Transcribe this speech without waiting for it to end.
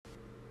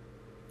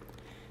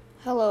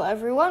Hello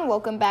everyone,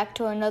 welcome back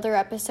to another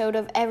episode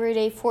of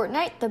Everyday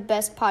Fortnite, the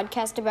best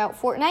podcast about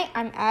Fortnite.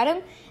 I'm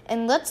Adam,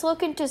 and let's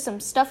look into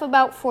some stuff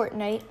about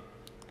Fortnite.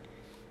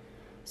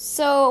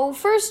 So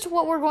first,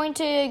 what we're going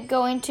to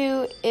go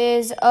into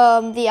is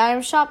the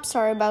item shop.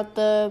 Sorry about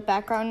the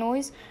background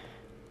noise.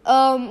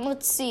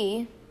 Let's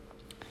see.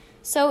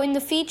 So in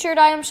the featured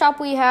item shop,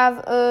 we have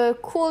a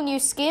cool new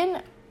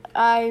skin.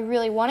 I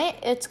really want it.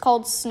 It's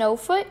called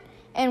Snowfoot,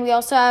 and we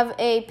also have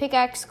a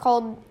pickaxe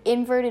called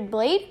Inverted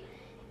Blade.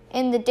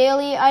 In the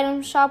daily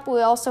item shop,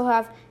 we also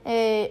have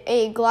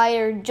a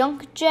glider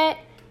Junk Jet,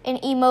 an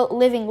emote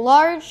Living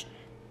Large,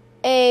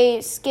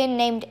 a skin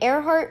named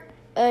Earhart,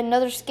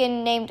 another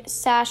skin named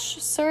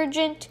Sash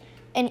Sergeant,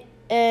 an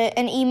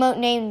emote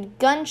named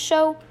Gun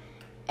Show,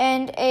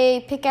 and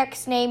a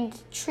pickaxe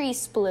named Tree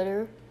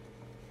Splitter.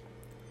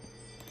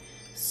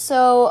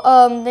 So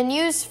the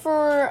news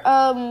for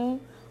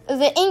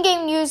the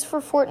in-game news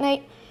for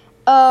Fortnite: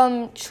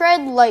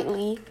 tread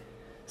lightly.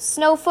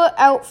 Snowfoot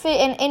outfit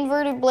and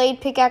inverted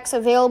blade pickaxe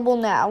available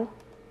now.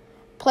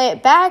 Play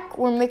it back.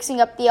 We're mixing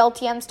up the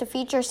LTMs to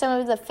feature some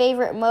of the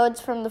favorite modes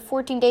from the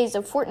 14 Days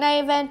of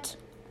Fortnite event.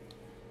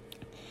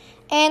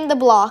 And the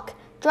block.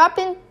 Drop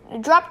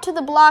to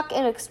the block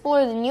and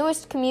explore the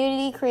newest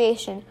community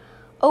creation.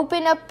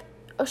 Open up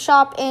a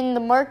shop in the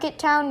market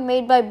town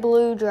made by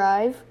Blue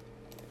Drive.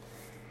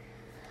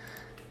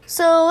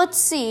 So let's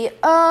see.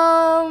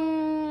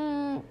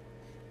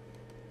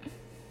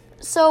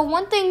 So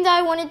one thing that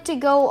I wanted to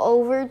go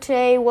over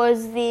today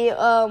was the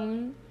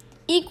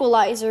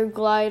Equalizer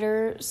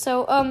glider.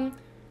 So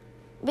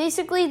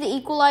basically the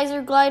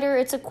Equalizer glider,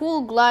 it's a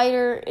cool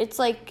glider. It's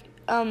like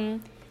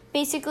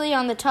basically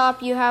on the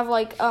top you have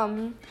like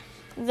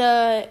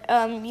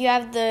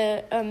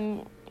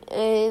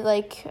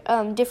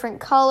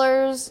different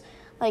colors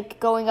like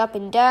going up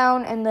and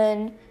down, and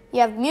then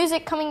you have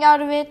music coming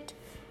out of it.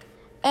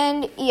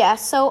 And yeah,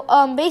 so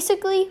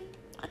basically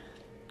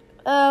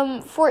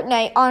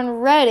Fortnite on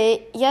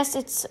Reddit. Yes,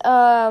 it's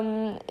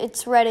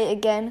Reddit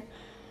again.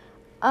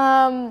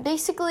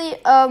 Basically,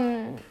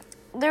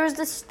 there was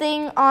this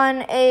thing on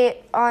the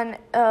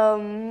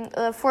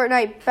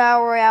Fortnite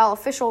Battle Royale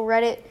official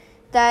Reddit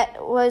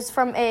that was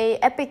from a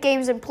Epic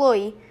Games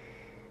employee.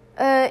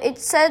 It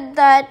said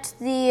that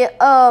the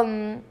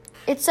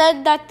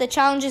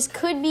challenges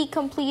could be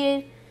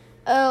completed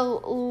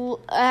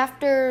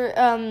after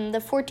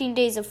the 14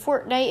 Days of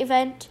Fortnite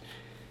event,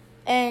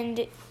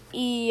 and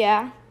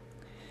yeah.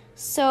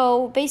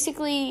 So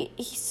basically,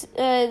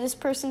 this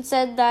person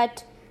said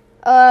that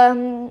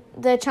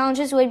the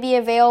challenges would be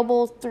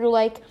available through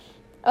like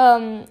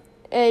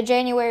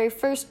January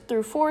 1st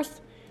through 4th.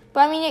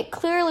 But I mean, it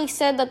clearly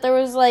said that there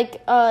was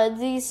like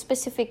these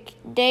specific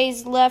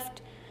days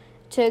left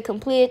to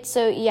complete it.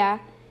 So yeah.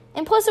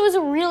 And plus, it was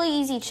a really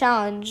easy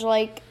challenge.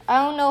 Like,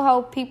 I don't know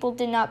how people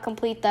did not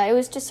complete that. It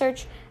was to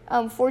search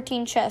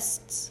 14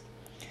 chests.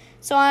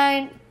 So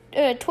on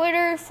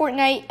Twitter,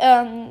 Fortnite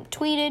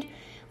tweeted,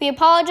 "We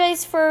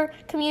apologize for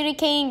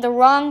communicating the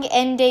wrong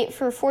end date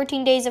for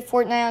 14 Days of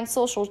Fortnite on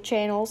social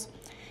channels.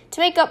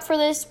 To make up for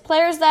this,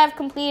 players that have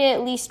completed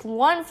at least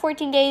one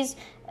 14 Days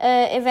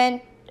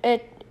event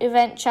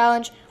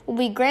challenge will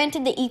be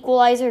granted the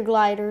Equalizer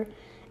glider.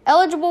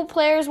 Eligible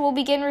players will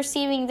begin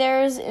receiving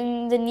theirs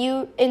in the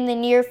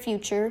near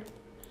future."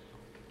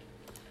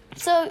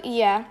 So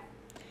yeah,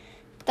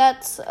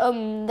 that's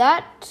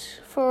that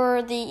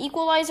for the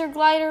Equalizer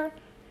glider.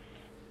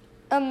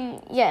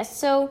 Yes,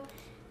 so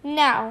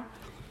now,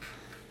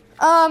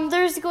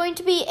 there's going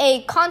to be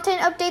a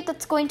content update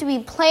that's going to be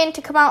planned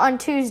to come out on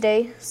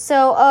Tuesday.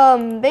 So,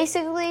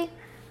 basically,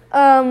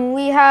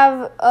 we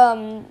have,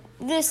 so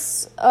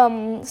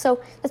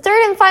the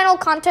third and final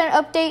content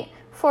update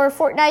for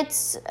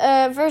Fortnite's,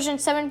 version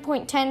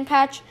 7.10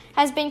 patch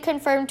has been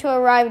confirmed to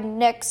arrive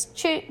next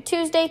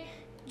Tuesday,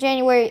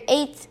 January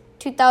 8th,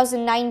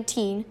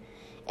 2019.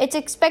 It's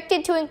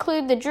expected to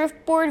include the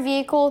driftboard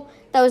vehicle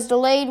that was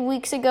delayed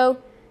weeks ago,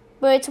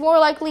 but it's more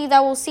likely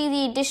that we'll see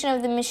the addition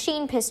of the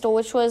machine pistol,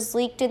 which was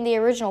leaked in the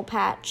original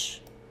patch.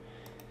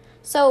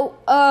 So,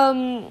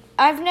 I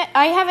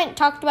haven't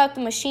talked about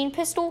the machine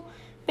pistol.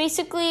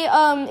 Basically,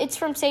 it's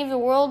from Save the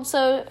World,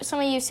 so some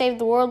of you Save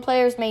the World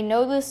players may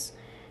know this,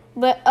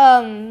 but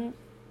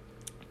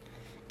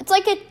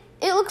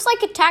it looks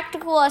like a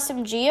tactical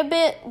SMG a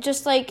bit,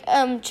 just like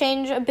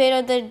change a bit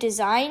of the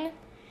design.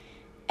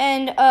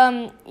 And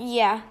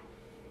yeah,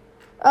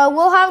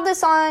 we'll have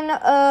this on.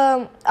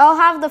 I'll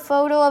have the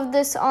photo of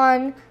this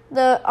on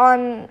the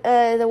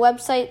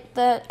website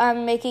that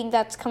I'm making.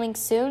 That's coming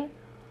soon.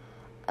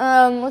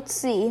 Let's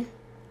see.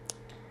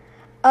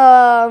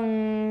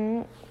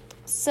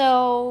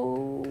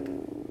 So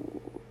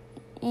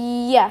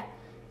yeah,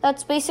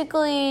 that's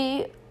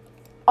basically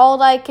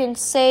all I can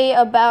say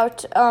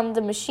about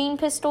the machine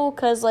pistol,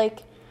 because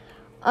like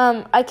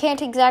I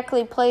can't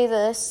exactly play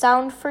the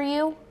sound for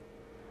you.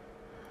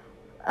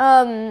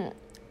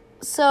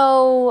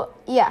 So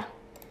yeah,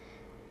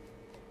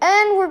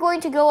 and we're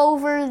going to go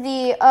over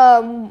the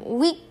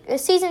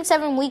Season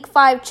 7 Week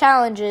 5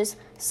 challenges.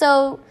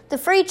 So the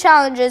free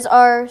challenges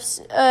are,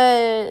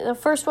 the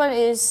first one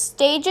is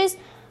stages,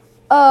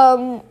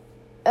 land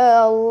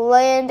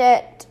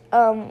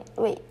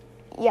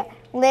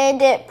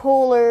at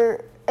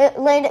Polar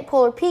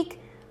Peak,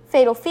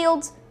 Fatal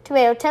Fields,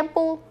 Tomato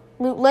Temple,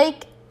 Loot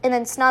Lake, and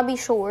then Snobby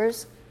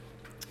Shores.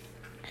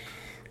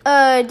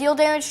 Deal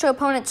damage to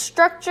opponent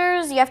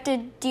structures. You have to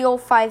deal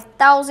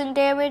 5,000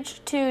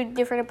 damage to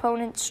different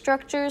opponent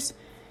structures.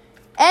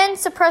 And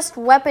suppressed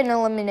weapon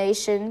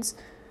eliminations.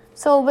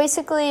 So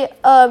basically,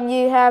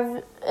 you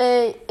have,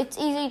 it's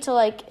easy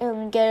to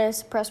get a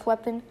suppressed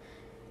weapon.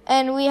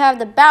 And we have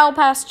the Battle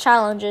Pass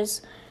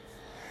challenges.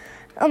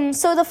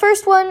 So the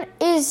first one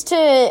is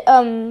to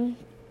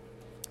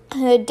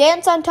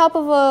dance on top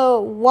of a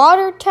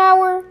water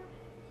tower,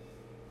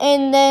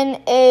 and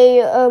then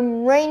a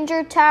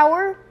ranger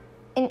tower,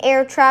 an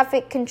air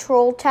traffic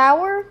control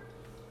tower,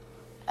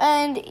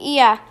 and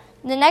yeah.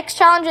 The next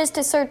challenge is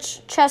to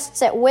search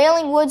chests at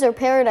Wailing Woods or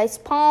Paradise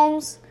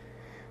Palms.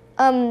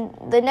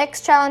 The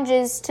next challenge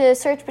is to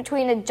search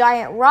between a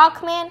giant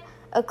rock man,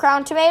 a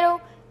crown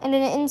tomato, and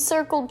an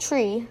encircled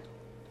tree.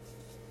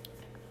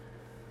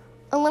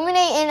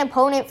 Eliminate an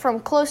opponent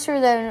from closer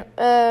than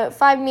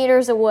 5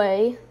 meters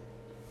away.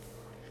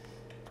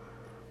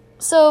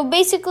 So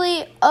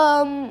basically,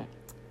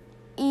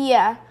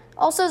 yeah.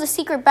 Also, the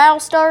secret battle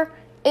star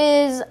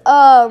is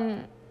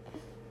on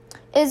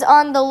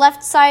the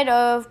left side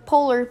of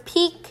Polar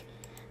Peak.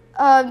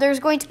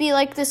 There's going to be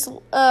this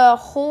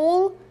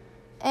hole,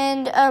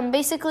 and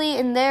basically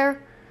in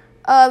there,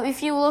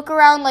 if you look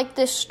around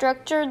this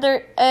structure,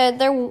 there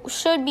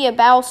should be a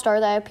battle star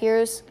that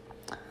appears.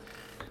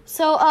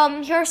 So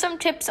here are some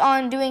tips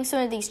on doing some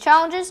of these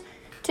challenges.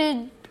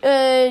 To do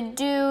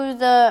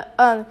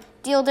the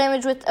deal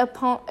damage with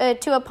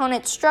to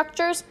opponent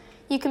structures,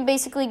 you can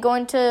basically go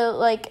into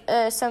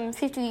some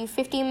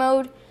 50-50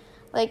 mode.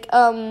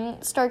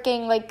 Start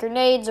getting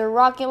grenades or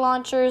rocket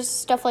launchers,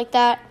 stuff like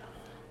that,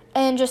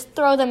 and just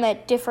throw them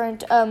at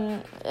different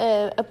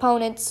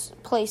opponents'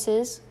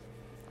 places.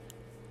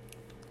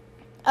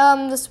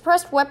 The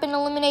suppressed weapon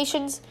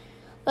eliminations,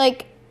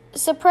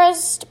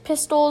 suppressed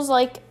pistols,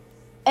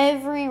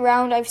 every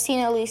round I've seen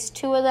at least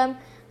 2 of them,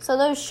 so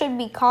those should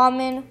be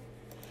common.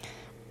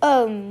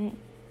 To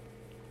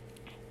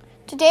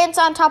dance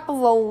on top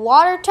of a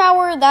water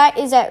tower, that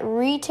is at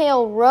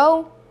Retail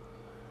Row.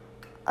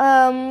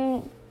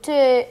 What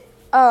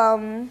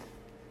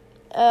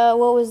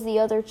was the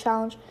other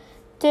challenge?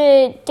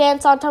 To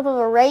dance on top of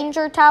a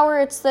ranger tower,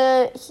 it's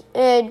the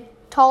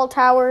tall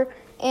tower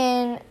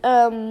in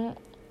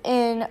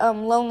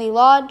Lonely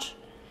Lodge.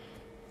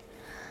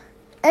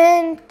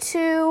 And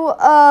to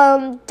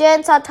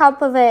dance on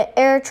top of an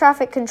air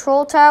traffic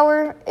control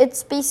tower,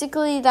 it's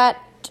basically that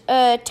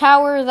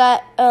tower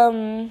that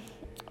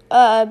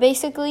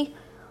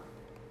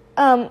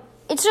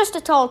it's just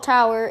a tall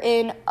tower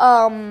in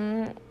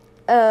I'm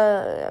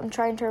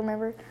trying to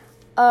remember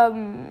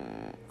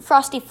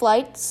Frosty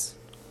Flights.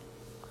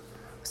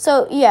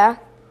 So yeah.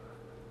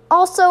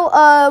 Also,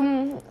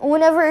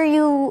 whenever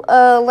you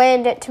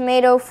land at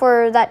Tomato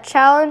for that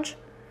challenge,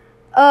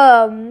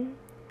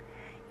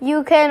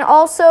 you can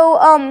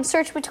also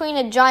search between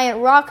a giant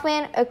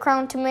rockman, a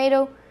crown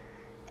tomato,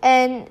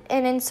 and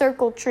an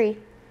encircled tree.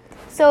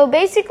 So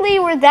basically,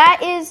 where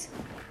that is,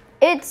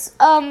 it's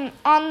on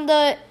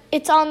the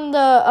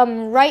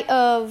right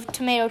of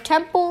Tomato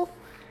Temple.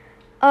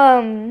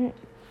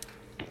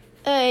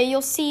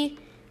 You'll see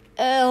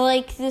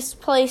this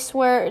place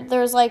where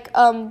there's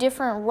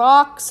different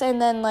rocks, and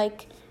then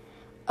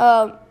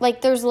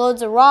there's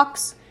loads of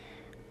rocks.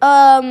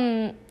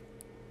 From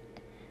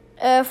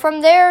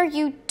there,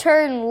 you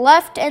turn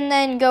left and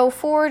then go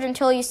forward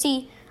until you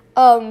see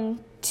 2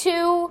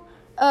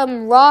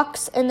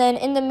 rocks, and then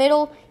in the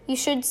middle you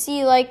should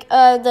see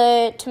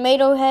the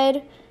tomato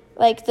head,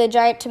 the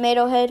giant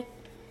tomato head,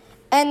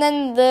 and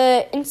then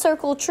the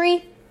encircled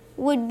tree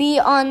would be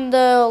on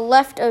the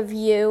left of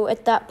you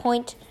at that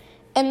point.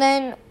 And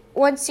then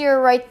once you're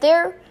right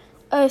there,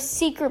 a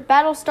secret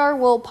battle star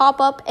will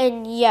pop up,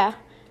 and yeah,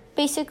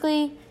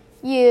 basically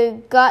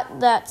you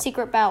got that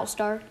secret battle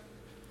star.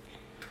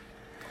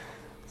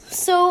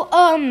 So,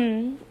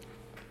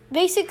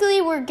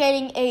 basically we're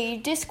getting a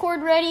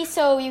Discord ready,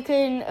 so you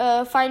can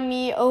find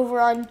me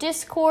over on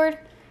Discord.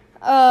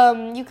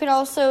 You can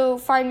also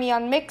find me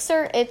on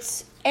Mixer.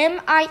 It's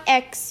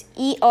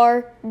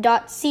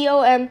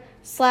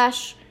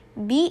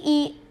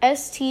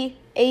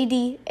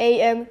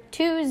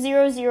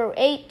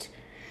mixer.com/BESTADAM2008.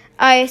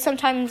 I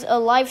sometimes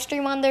live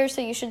stream on there,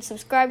 so you should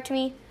subscribe to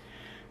me.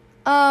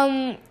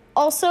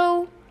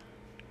 Also,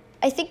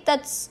 I think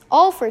that's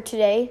all for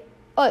today.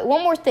 Oh, wait,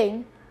 one more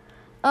thing.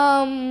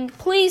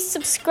 Please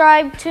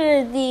subscribe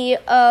to the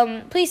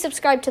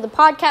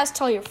podcast.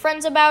 Tell your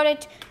friends about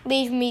it.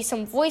 Leave me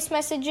some voice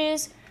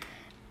messages.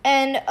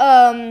 And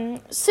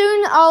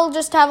soon I'll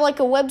just have a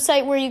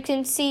website where you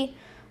can see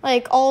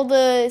all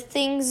the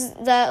things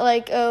that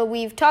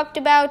we've talked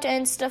about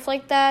and stuff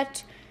like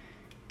that.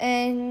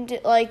 And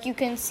you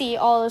can see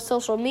all the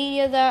social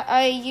media that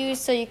I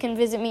use, so you can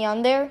visit me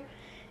on there.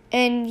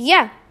 And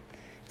yeah,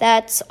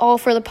 that's all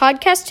for the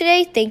podcast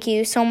today. Thank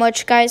you so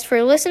much, guys,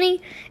 for listening,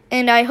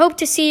 and I hope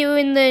to see you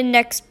in the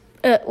next.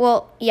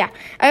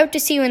 I hope to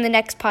see you in the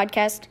next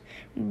podcast.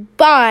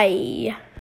 Bye.